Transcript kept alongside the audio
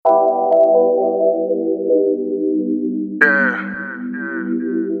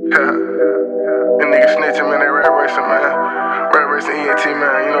kitchen, man, they rat racing, man. Rat racing ENT,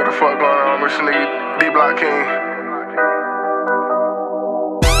 man. You know what the fuck going on, rich nigga, DBlock King.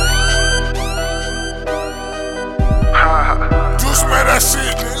 Juice, man, that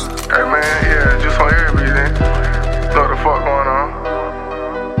shit, nigga. Hey, man, yeah, juice on every beat, then. Know what the fuck going on.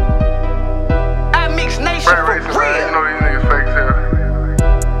 I mix nation Rat for racing, real. man. You know these niggas fake as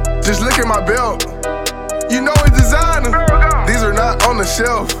hell. Just look at my belt. You know it's designer. These are not on the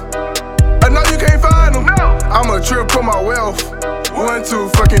shelf. I know you can't find them. I'ma trip for my wealth. 1, 2,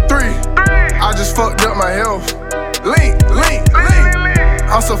 fucking 3. I just fucked up my health. Link.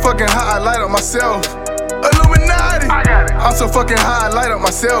 I'm so fucking high, I light up myself. ILLuminati. I'm so fucking high, I light up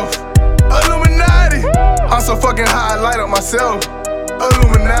myself. ILLuminati. I'm so fucking high, I light up myself.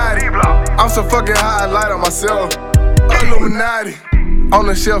 ILLuminati. I'm so fucking high, I light up myself. ILLuminati. On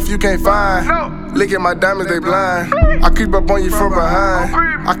the shelf you can't find. Look at my diamonds, they blind. I creep up on you from behind.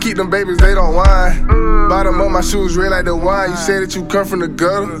 I keep them babies, they don't whine. Bottom of my shoes red like the wine. You say that you come from the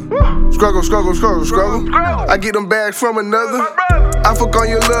gutter. Struggle. I get them bags from another. I fuck on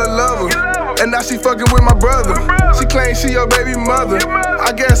your little lover. And now she fucking with my brother. She claims she your baby mother.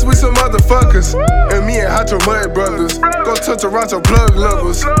 I guess we some motherfuckers. And me and Hacho Mud brothers. Go to Toronto plug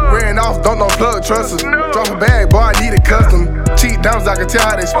lovers. Ran off, don't no plug trusters. Drop a bag, boy, I need a custom. Cheap diamonds, I can tell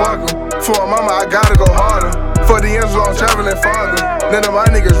how they sparkle. For a mama, I gotta go harder. For the ends, I'm traveling farther. None of my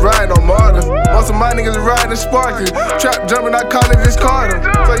niggas riding on Marta. Most of my niggas riding Sparky. Trap jumping, I call it Vince Carter.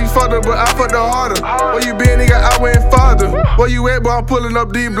 So you fucked up, but I fucked up harder. Where you been, nigga? I went farther. Where you at, boy? I'm pulling up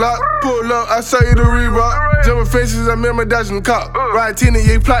DBlock. Pull up, I show you the Reebok. Jumping fences, I remember dodging the cop. Ride 10 and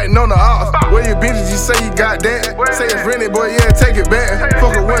you plotting on the off. Where you bitches, you say you got that. Say it's rented, boy, yeah, take it back.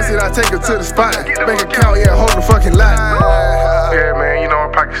 Fuck her once, and I take her to the spot. Bank account, yeah, hold the fucking lot. Yeah, man, you know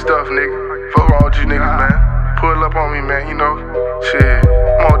I'm packing stuff, nigga. Fuck wrong with you niggas, man. Pull up on me, man, you know. Shit.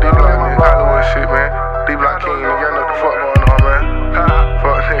 I'm on DBlock, nigga. Hollywood shit, man. DBlock King, nigga. Y'all know what the fuck going on, man.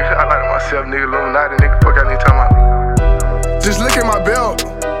 Fuck, nigga. I like myself, nigga. ILLuminati, nigga. Fuck y'all nigga talking about. Just look at my belt.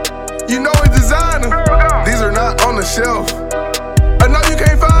 You know it's designer. These are not on the shelf. I know you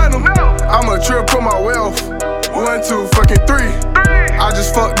can't find them. I'ma trip for my wealth. 1, 2, fucking 3. I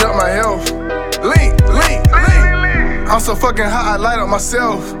just fucked up my health. Link. I'm so fucking high, I light up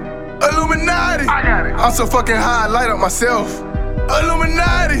myself. ILLuminati. I'm so fucking high, I light up myself.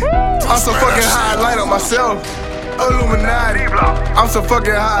 ILLuminati. I'm so fucking high, I light up myself. ILLuminati. I'm so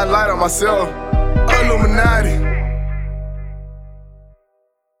fucking high, I light up myself. ILLuminati.